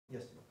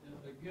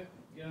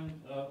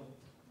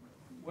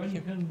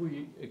When can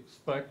we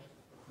expect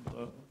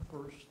the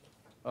first,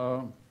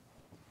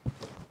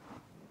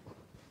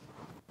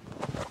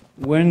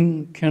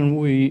 when can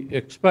we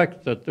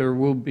expect that there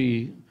will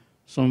be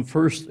some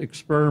first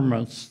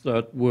experiments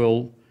that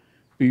will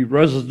be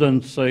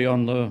resident, say,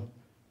 on the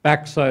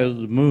backside of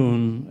the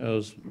moon,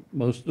 as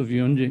most of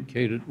you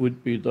indicated,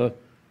 would be the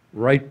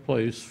right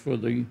place for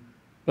the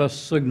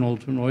best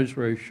signal-to-noise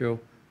ratio?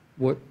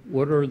 What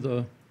are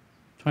the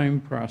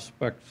time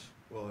prospects?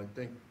 Well, I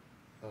think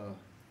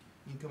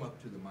You can come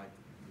up to the mic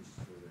just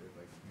so that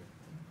everybody can hear.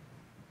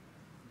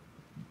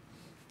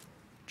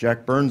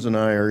 Jack Burns and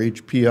I are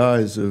each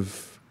PIs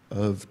of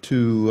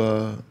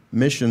two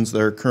missions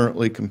that are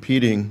currently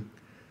competing,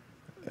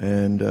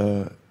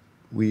 and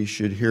we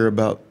should hear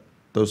about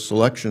those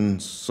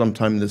selections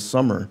sometime this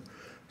summer.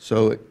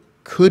 So it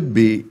could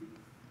be,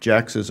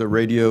 Jack's is a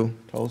radio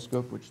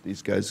telescope, which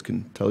these guys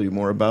can tell you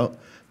more about.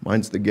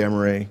 Mine's the gamma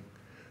ray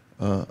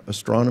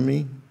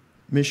astronomy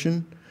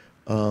mission.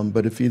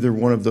 But if either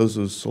one of those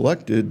was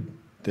selected,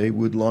 they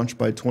would launch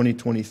by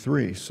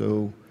 2023.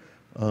 So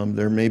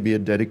there may be a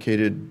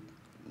dedicated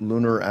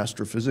lunar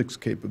astrophysics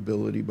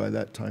capability by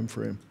that time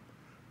frame.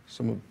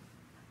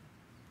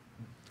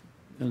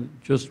 And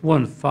just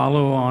one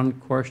follow-on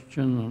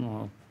question, and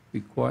I'll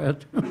be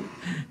quiet.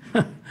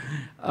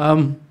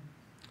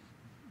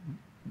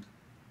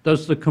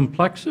 Does the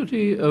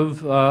complexity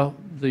of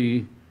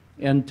the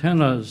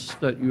antennas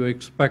that you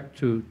expect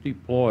to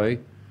deploy,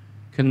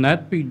 can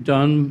that be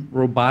done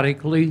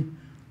robotically,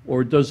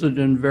 or does it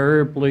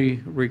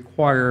invariably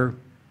require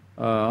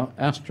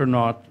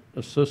astronaut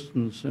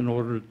assistance in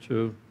order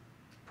to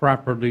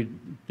properly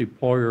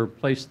deploy or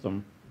place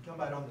them? You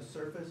talking about on the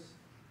surface?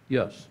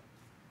 Yes.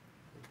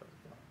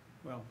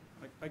 Well,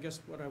 I guess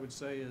what I would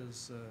say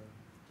is...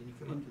 Can you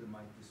come up to the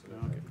mic just so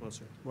I'll get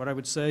closer. What I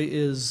would say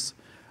is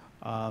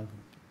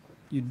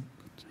you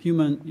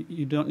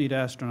don't need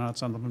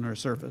astronauts on the lunar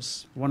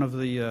surface. One of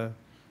the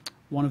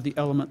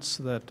elements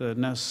that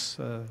NES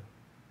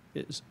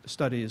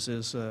studies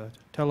is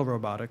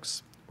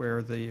telerobotics,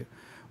 where the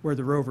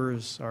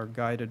rovers are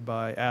guided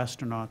by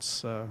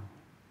astronauts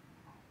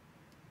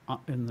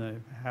in the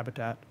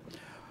habitat.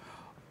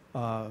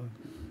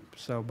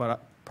 But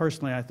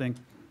personally, I think,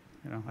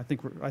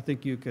 I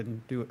think you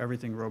can do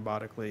everything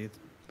robotically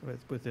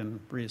within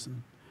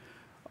reason.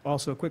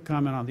 Also, a quick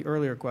comment on the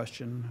earlier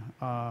question.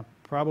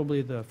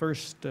 Probably the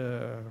first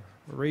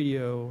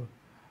radio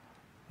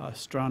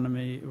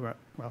astronomy,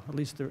 well, at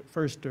least the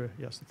first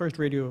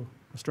radio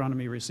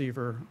astronomy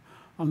receiver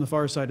on the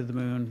far side of the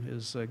moon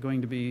is going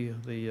to be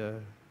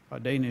the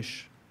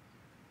Danish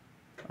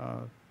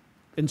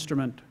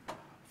instrument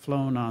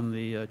flown on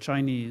the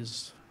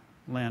Chinese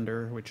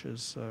lander, which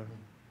is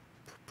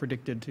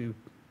predicted to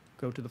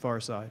go to the far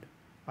side.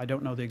 I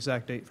don't know the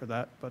exact date for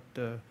that, but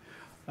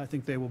I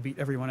think they will beat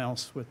everyone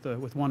else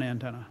with one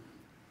antenna.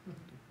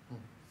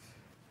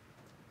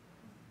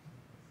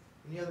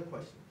 Any other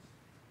questions?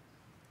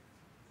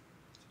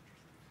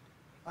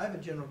 I have a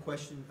general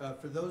question.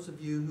 For those of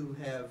you who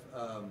have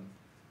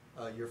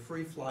your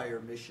free flyer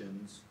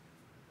missions,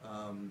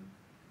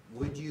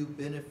 would you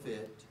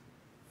benefit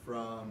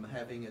from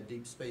having a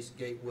deep space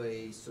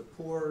gateway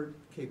support,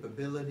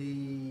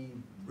 capability,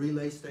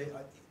 relay state?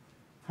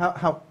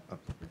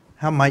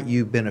 How might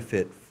you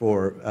benefit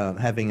for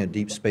having a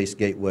deep space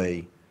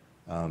gateway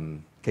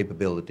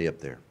capability up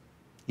there?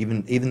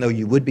 Even though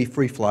you would be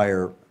free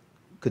flyer,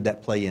 could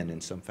that play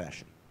in some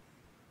fashion?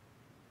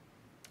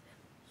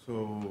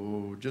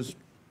 So just,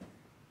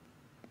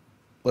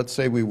 let's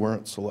say we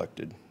weren't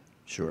selected.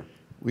 Sure.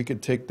 We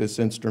could take this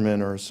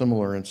instrument or a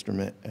similar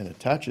instrument and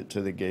attach it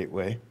to the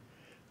gateway,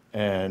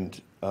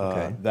 and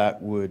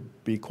that would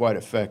be quite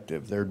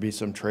effective. There'd be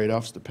some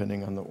trade-offs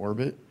depending on the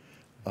orbit,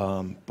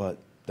 but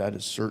that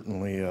is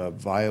certainly a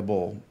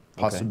viable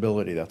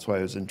possibility. That's why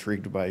I was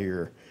intrigued by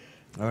your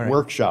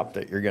workshop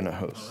that you're going to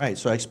host. All right,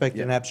 so I expect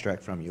an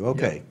abstract from you.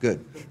 Okay,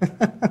 good.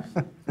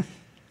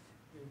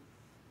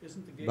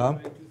 Isn't the gateway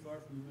Bob? too far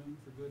from the moon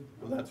for good?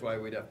 Well, that's why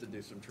we'd have to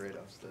do some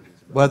trade-off studies.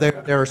 Well,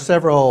 there are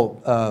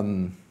several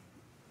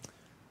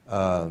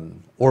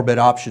orbit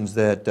options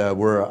that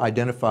were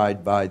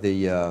identified by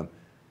the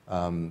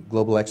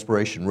Global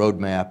Exploration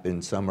Roadmap,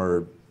 and some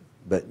are,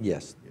 but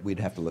yes, we'd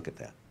have to look at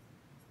that.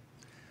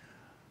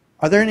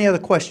 Are there any other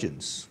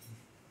questions?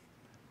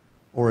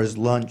 Or is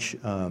lunch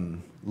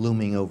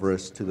looming over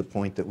us to the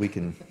point that we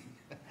can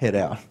head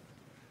out?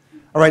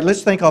 All right,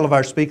 let's thank all of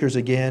our speakers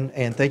again,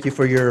 and thank you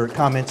for your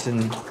comments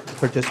and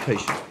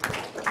participation.